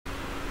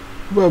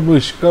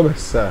Vamos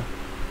começar.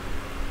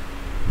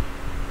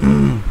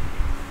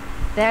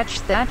 Thatch,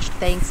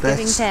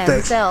 Thanksgiving,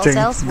 thames, else,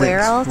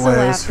 elsewhere, also,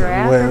 after,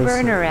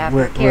 afterburner,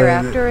 aftercare,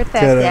 after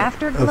effect,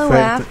 afterglow,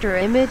 after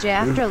image,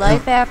 after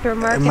life, after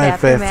market,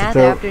 aftermath,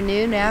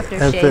 afternoon,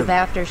 aftershave,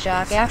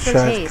 aftershock,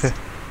 aftertaste,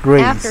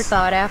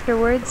 afterthought,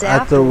 afterwards,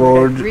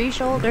 afterward, agree,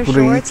 shoulder,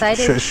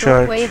 short-sighted,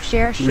 shortwave,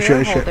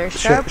 shareholder,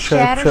 sharp,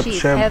 shatter,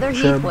 sheath, heather,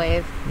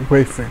 heatwave.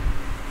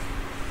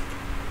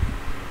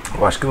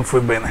 Eu acho que não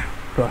foi bem, né?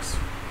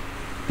 Próximo.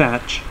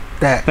 Thatch.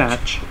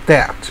 Thatch.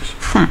 Thatch.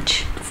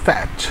 Thatch.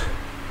 Thatch.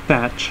 Thatch.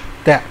 Thatch.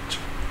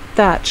 Thatch.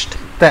 Thatched.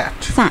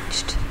 Thatch.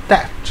 Thatched.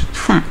 Thatch.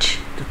 Thatch.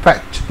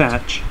 Thatch.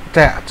 Thatch.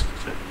 Thatch.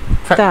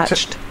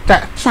 Thatched.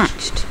 Thatch.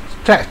 Thatched.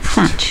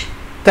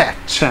 Thatch.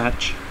 Thatch. Thatch.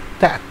 Thatch.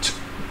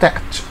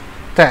 Thatch. Thatch.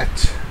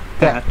 Thatch.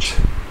 Thatch.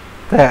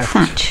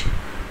 Thatch.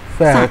 Thatch.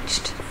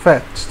 Thatched.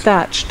 Thatch.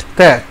 Thatch.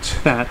 Thatch.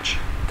 Thatch.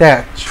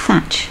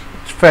 Thatch.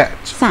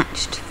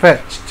 Thatched.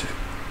 Fetched.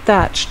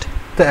 Thatched.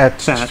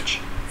 Thatched. Thatch.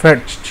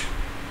 Fetched.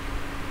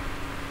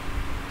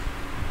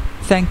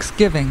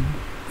 Thanksgiving.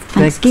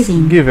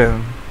 Thanksgiving.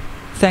 Given.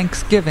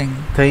 Thanksgiving.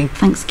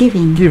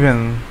 Thanksgiving.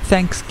 Given.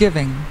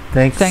 Thanksgiving.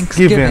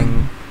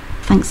 Thanksgiving.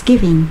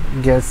 Thanksgiving.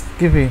 Yes,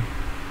 giving.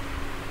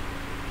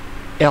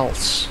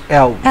 Else.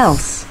 Else.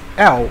 Else.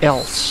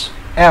 Else.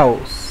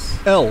 Else.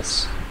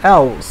 Else.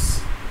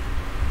 Else.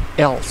 Else.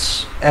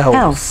 Else.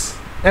 Else.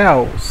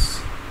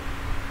 Else.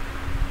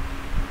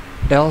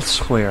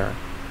 Elsewhere.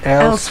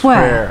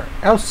 Elsewhere.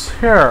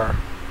 Elsewhere.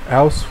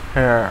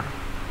 Elsewhere.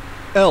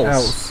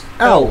 Else.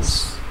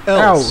 Else.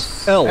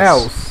 Else.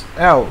 Else.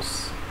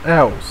 Else.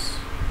 Else.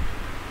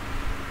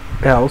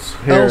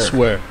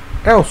 Elsewhere.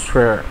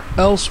 Elsewhere.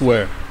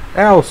 Elsewhere. Elsewhere.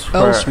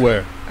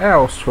 Elsewhere. Elsewhere.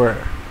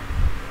 Elsewhere.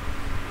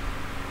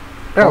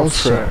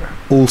 Elsewhere.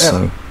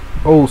 Also.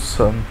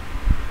 Awesome.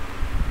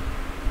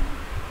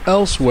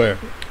 Elsewhere.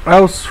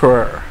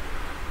 Elsewhere.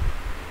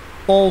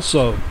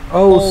 Also.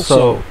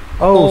 Also. Also.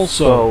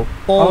 Also.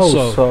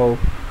 Also.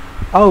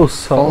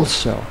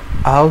 Also.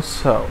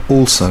 Also.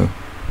 Also.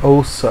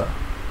 Also.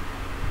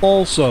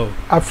 Also.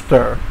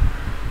 After.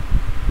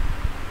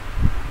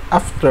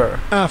 After.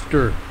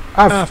 After.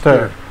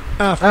 After.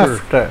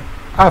 After.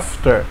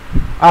 After.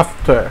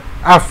 After.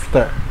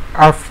 After.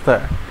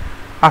 After.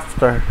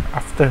 After.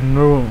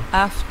 Afternoon.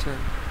 After.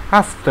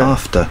 After.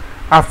 After.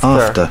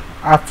 After.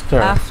 After.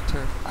 After.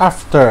 After. After.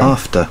 After.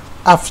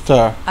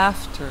 After.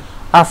 After.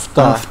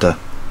 After.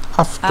 After.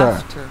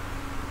 After.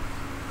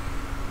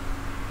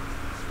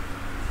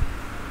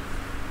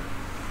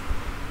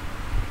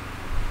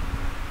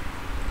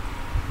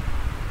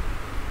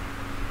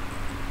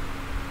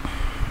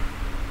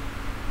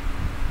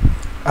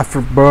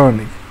 After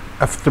burning.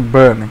 After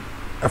burning.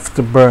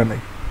 After burning.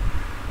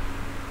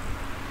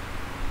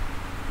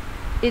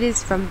 It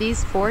is from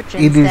these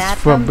fortunes It is that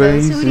from come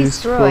those who these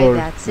destroy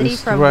that city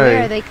from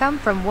where they come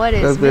from what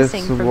is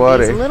missing from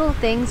these little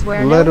things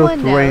where no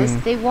one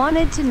knows. They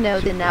wanted to know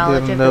the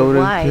knowledge of the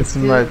wise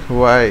who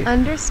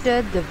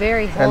understood the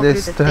very whole through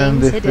the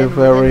things hidden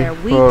within their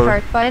weak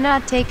heart by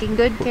not taking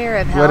good care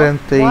of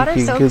health. Water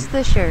soaks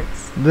the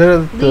shirts.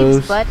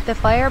 Leaves but the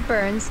fire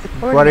burns the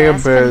poor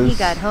nest. When he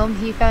got home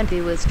he found he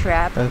was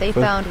trapped. They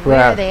found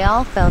where they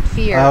all felt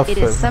fear. It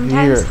is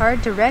sometimes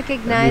hard to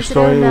recognize it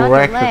or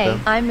not delay.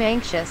 I'm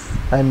anxious.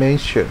 I'm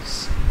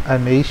anxious.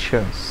 I'm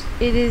anxious.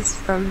 It is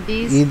from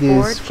these It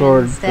is for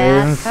fortunes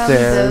that come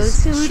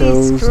those who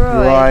shows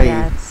destroy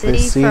that the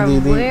city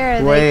from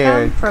where they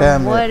come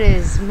from what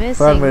is missing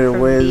from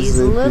these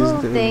little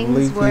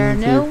things where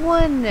no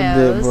one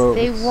knows.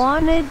 They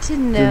wanted to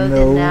know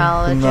the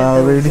knowledge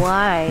of the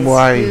wise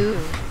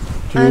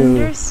who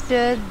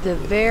understood the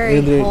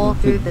very whole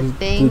through the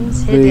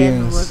things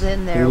hidden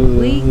within their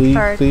weak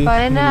heart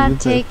by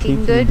not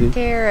taking good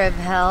care of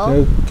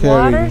health.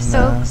 Water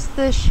soaks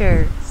the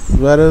shirts.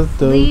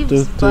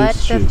 Leaves but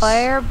the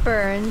fire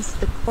burns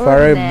the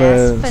poor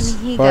nest. When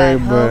he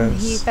got home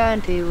he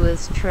found he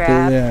was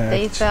trapped.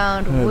 They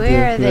found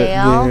where they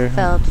all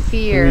felt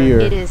fear.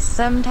 It is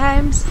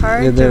sometimes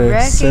hard to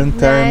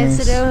recognize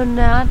it, oh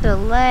not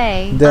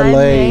delay. I'm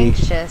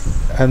anxious.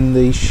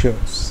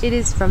 It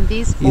is from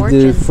these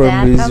fortunes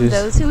that come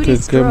those who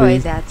destroy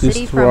that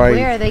city from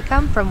where they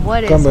come from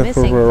what is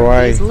missing from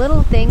these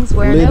little things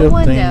where no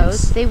one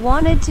knows. They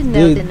wanted to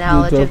know the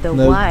knowledge of the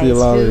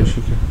wise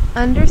who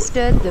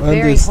understood the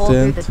very whole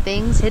through the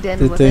things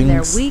hidden within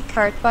their weak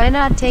heart by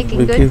not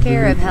taking good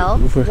care of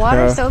health.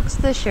 Water soaks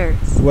the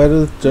shirts.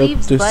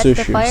 Leaves but the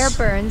fire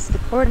burns the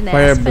poor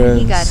nest. When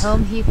he got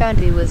home he found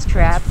he was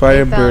trapped.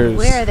 They found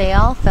where they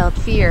all felt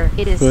fear.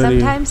 It is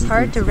sometimes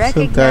hard to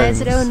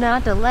recognize it, oh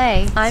not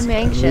delay. I'm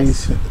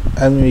anxious.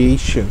 It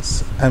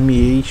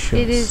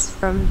is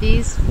from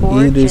these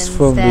fortunes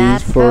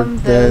that come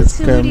those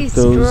who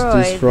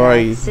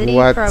destroy that city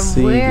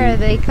from where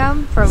they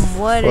come from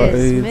what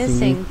is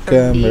missing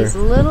from these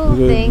little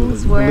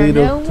things where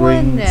no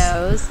one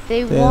knows.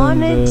 They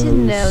wanted to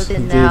know the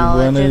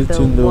knowledge of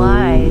the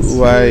wise who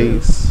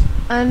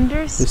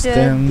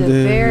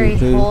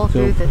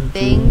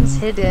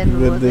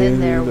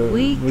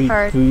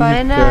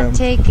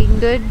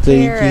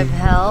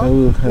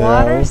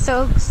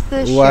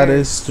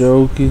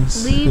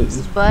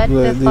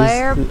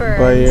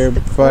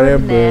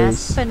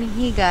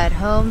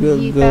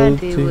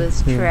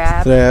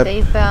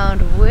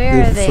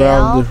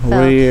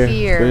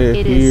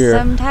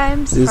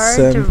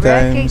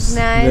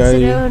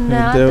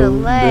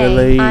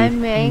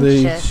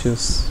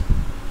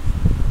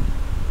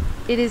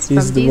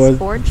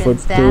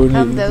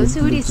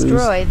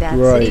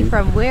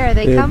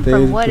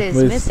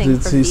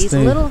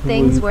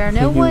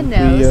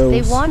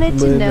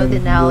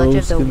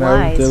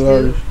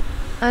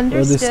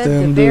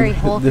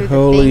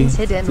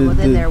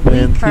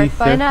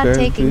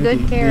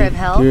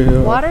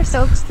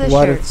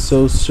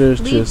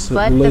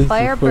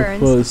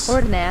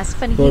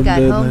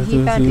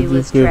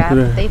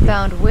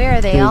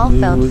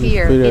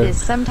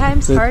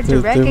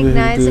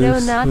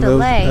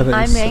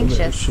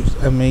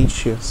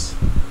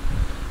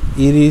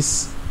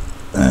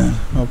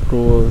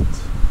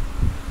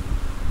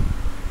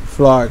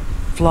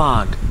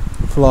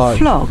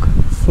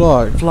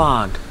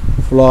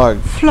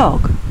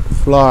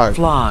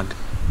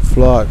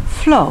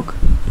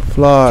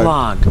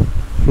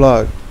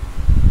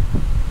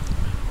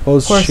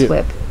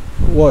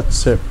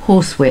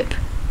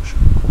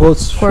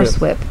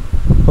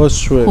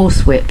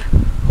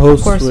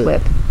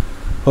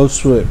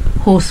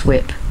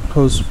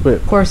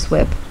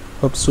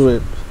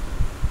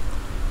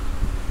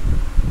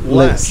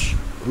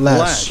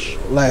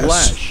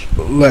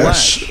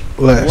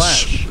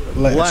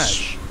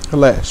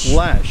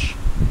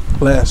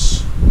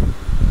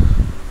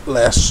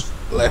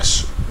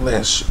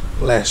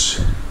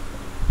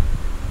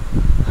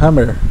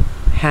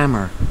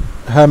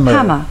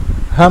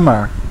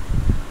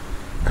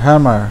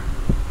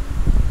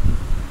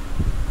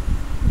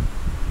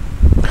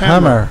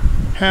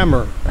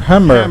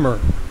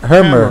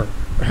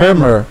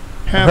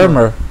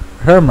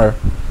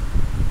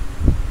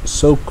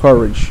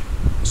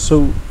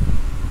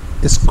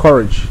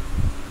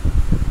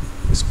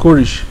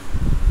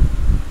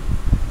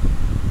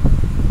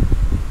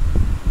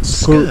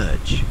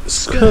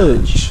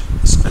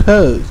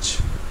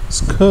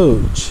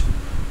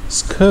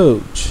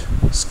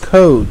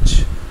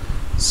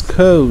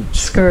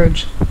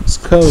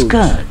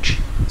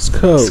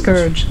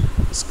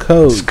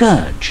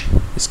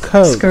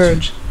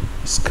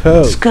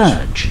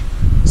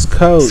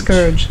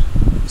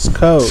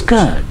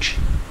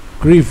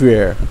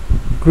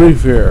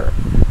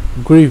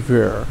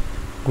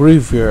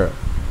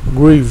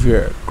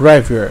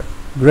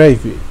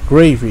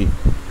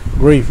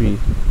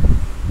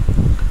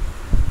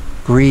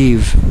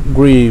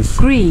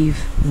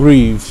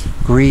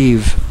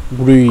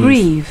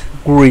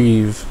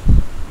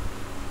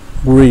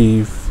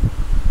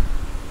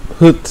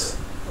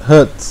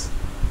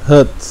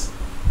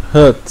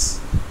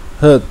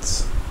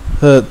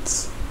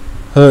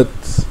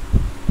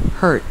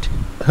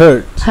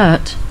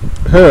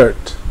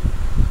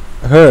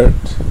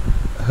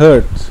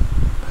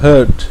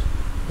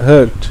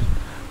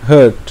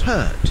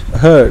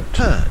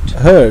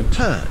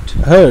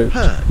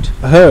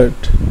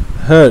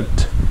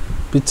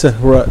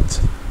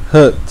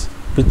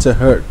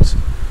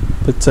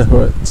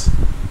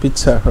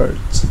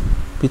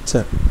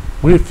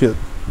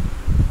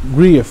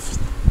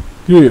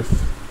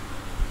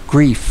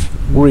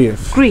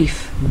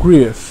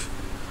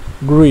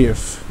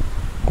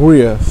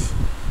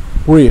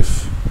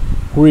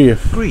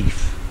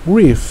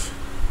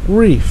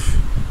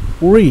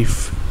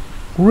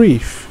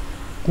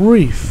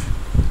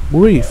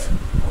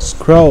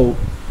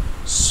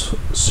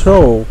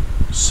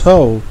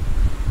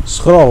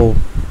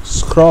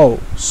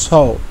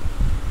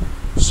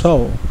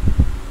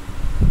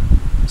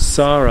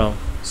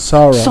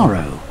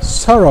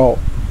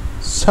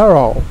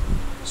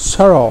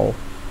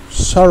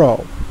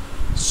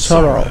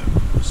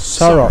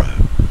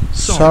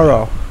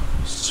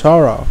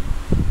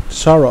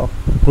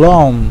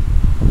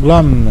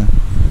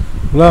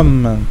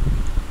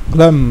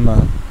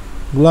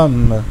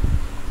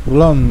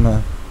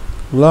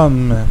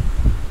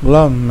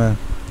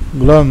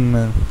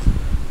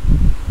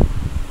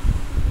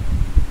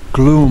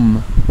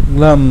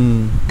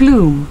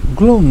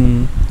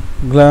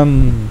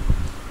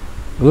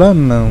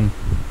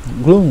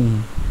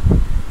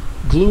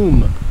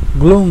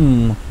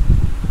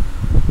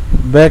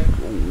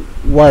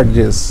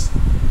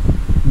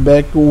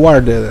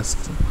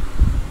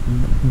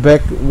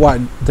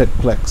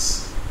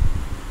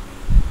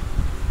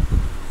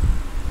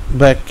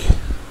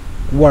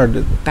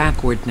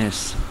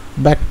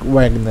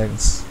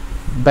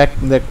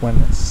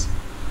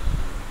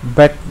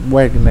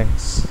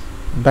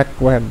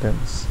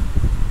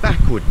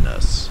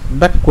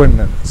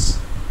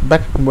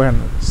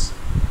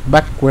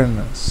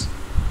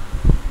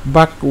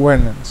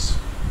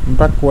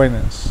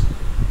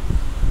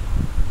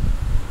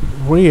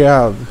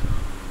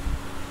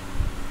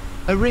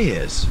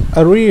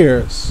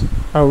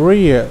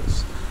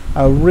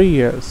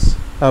arrears,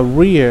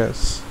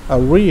 arrears,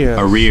 arrears,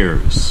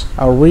 Arrears.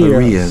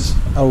 arrears,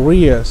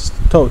 arrears,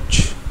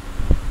 touch,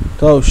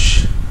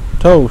 touch,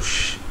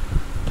 touch,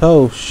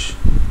 touch,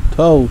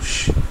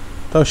 touch,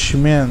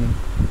 touchman,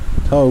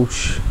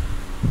 touch,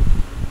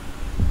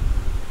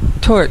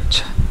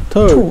 Torch.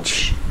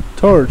 torch,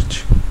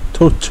 torch,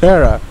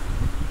 torchera,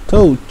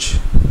 touch,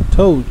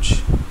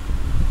 touch,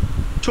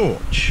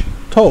 Torch.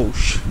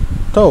 touch,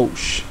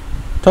 touch,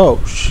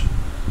 touch,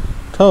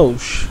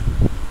 touch,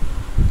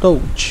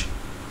 touch,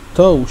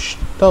 touch,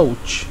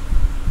 touch,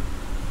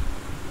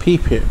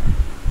 peeper,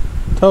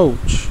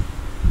 touch,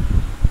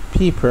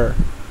 peeper,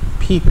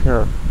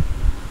 peeper,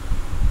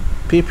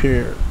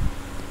 peeper,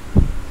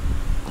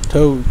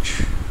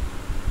 touch,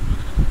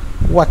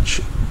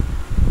 watch,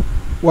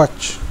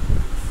 watch,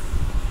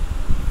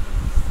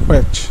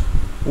 watch,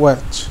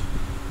 watch,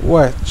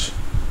 watch,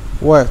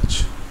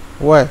 watch,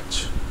 watch,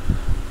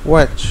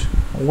 watch,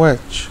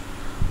 watch,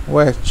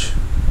 watch,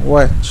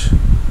 watch,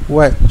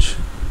 watch,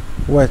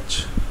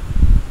 watch,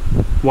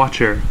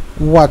 Watcher.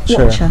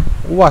 watcher,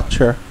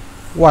 watcher,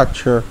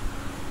 watcher,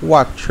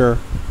 watcher,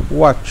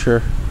 watcher,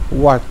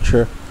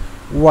 watcher,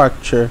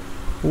 watcher,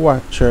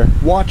 watcher,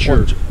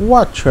 Watcher.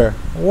 watcher,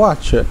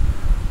 watcher,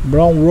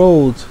 brown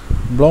road,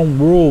 brown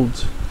road,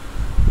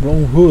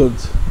 brown hood,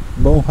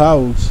 brown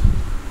house,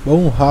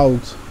 brown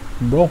house,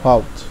 brown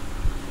house,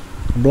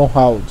 brown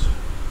house,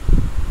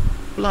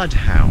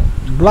 Bloodhound.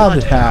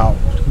 bloodhound,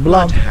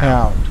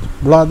 bloodhound,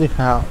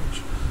 bloodhound,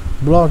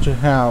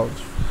 bloodhound,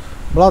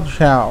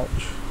 bloodhound,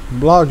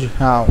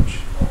 bloodhound,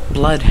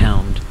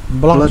 Bloodhound.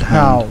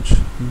 bloodhound,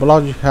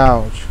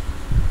 bloodhound,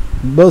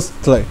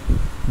 bustler,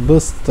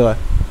 bustler,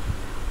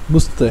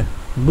 bustler,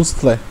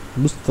 bustler,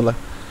 bustler,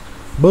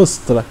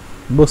 bustler,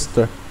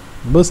 buster,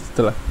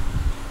 bustler,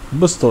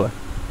 bustler,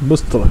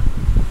 bustler,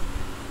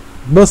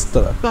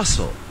 bustler,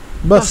 Bustle.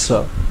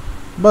 buster,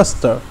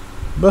 buster,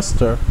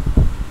 buster,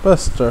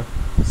 buster,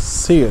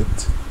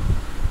 sit,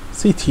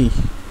 city,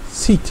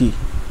 city,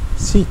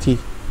 city,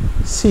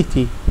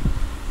 city,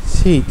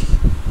 city,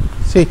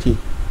 city,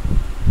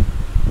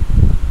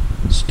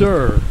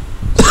 Stir.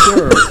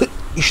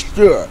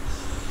 Stir.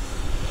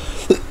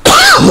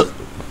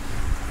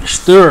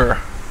 stir,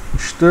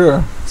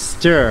 stir,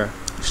 stir,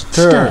 Stir.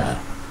 stir,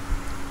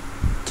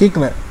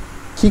 kicklet,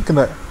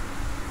 kicklet,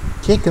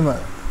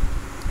 kicklet,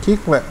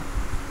 kicklet,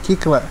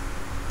 kicklet,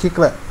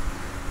 kicklet,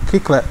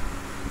 kicklet,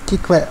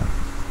 kicklet,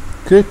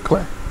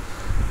 kicklet,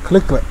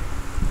 clicklet,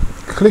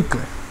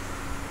 clicklet,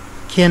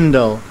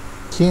 Kindle.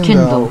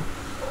 kindle,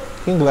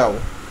 kindle,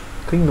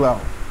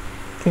 kindle,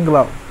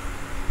 kindle,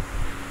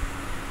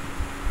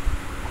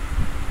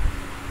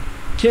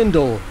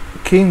 Kindle.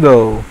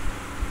 kindle,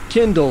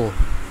 Kindle.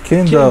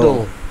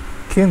 kindle,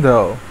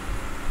 kindle,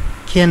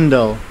 Kindle.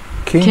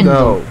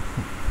 kindle,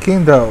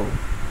 kindle,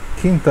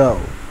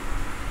 kindle,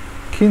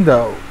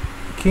 kindle,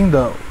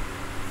 kindle.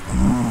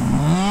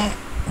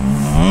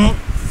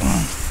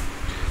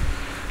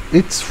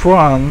 It's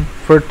fun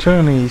for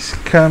Tunis.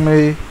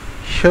 Come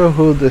show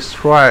who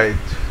this right.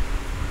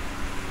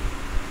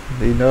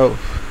 They know.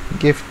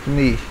 Gift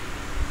me.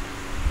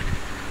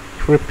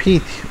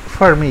 Repeat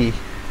for me.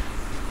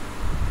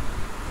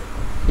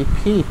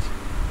 Repeat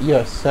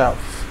yourself.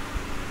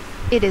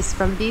 It is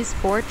from these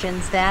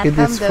fortunes that It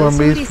come is those from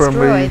who these from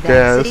destroy these that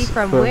that city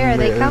from from where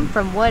they there. come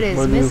from. What is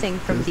What is missing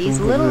from missing these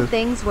from little this?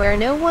 things where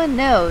no one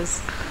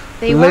knows?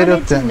 They Little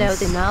wanted to know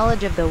things. the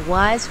knowledge of the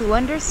wise who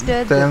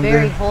understood the Then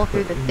very the whole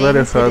through the very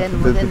things whole hidden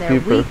through within the their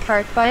people. weak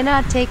heart by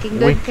not taking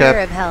good Weak care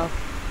heart. of health.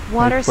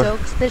 Water Weak heart.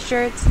 soaks the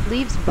shirts,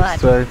 leaves butt.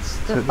 Besides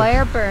The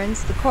fire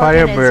burns the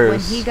Fire corpus. When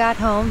burns. he got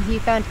home, he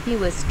found he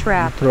was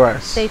trapped.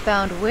 dress. They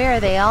found where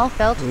they all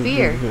felt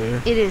fear.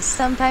 Mhm. It is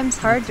sometimes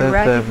hard to That,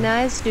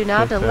 recognize. Do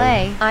not that,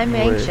 delay. I'm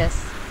wait. anxious.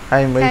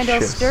 I'm Candle,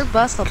 anxious. stir,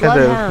 bustle,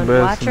 Candle, bloodhound,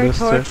 bus- watcher, buster,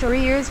 torture,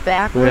 ears,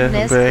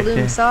 backwardness, back-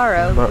 gloom,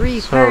 sorrow, ba-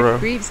 grief, sorrow, hurt,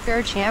 grief,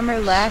 scourge, hammer,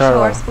 lash, sorrow.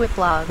 horse, whip,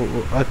 log.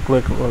 A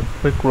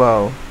quick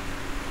low.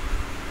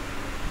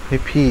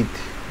 Repeat.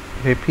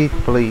 Repeat,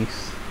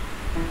 please.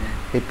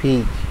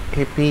 Repeat.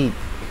 Repeat.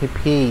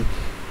 Repeat.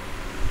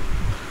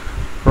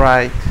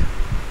 Right.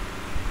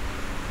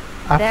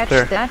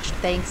 After. Thatched,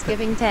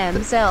 Thanksgiving,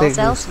 Thames, Thanksgiving,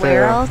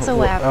 elsewhere,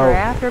 also oh,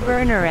 after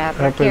burner,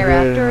 after after care,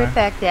 after burner.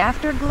 effect,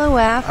 after glow,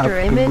 after After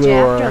image,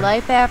 glow. after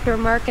life, after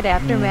market,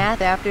 after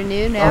math,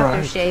 afternoon, All after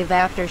right. shave,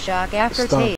 after shock, after Stop. taste.